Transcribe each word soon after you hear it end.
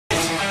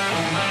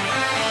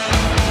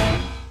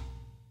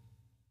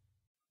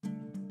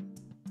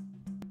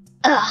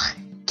Ugh,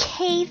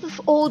 cave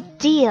of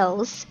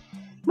ordeals.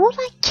 More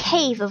like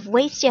cave of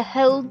waste your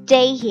whole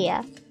day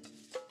here.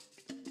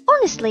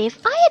 Honestly, if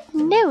I had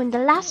known the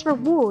last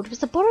reward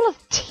was a bottle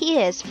of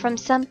tears from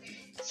some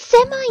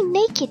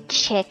semi-naked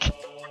chick,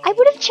 I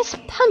would have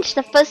just punched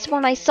the first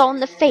one I saw in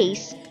the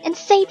face and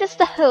saved us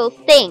the whole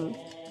thing.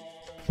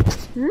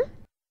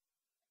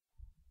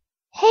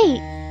 Hey,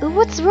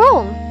 what's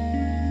wrong?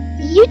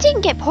 You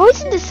didn't get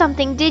poisoned or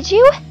something, did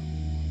you?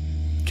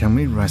 Can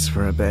we rest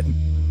for a bit?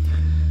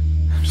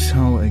 I'm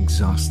so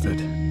exhausted.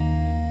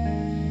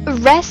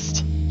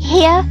 Rest?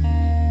 Here?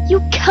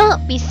 You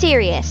can't be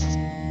serious.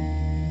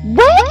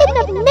 We're in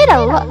the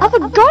middle of a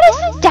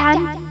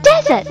goddess-damn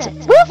desert!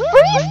 We'll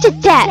freeze to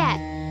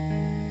death!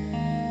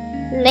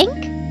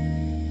 Link?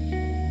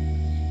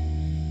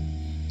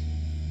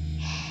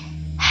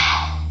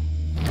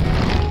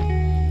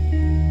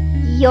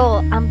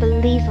 You're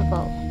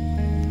unbelievable.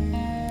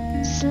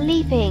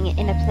 Sleeping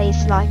in a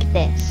place like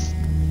this.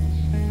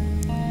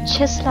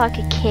 Just like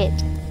a kid.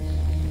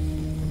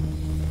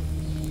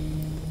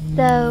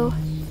 Though,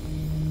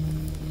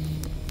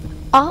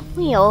 aren't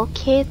we all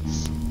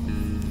kids?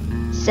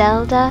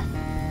 Zelda,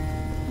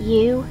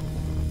 you,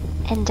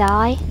 and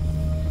I,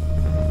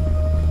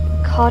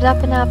 caught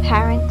up in our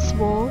parents'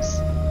 wars?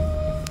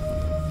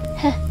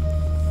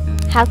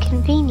 How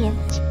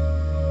convenient.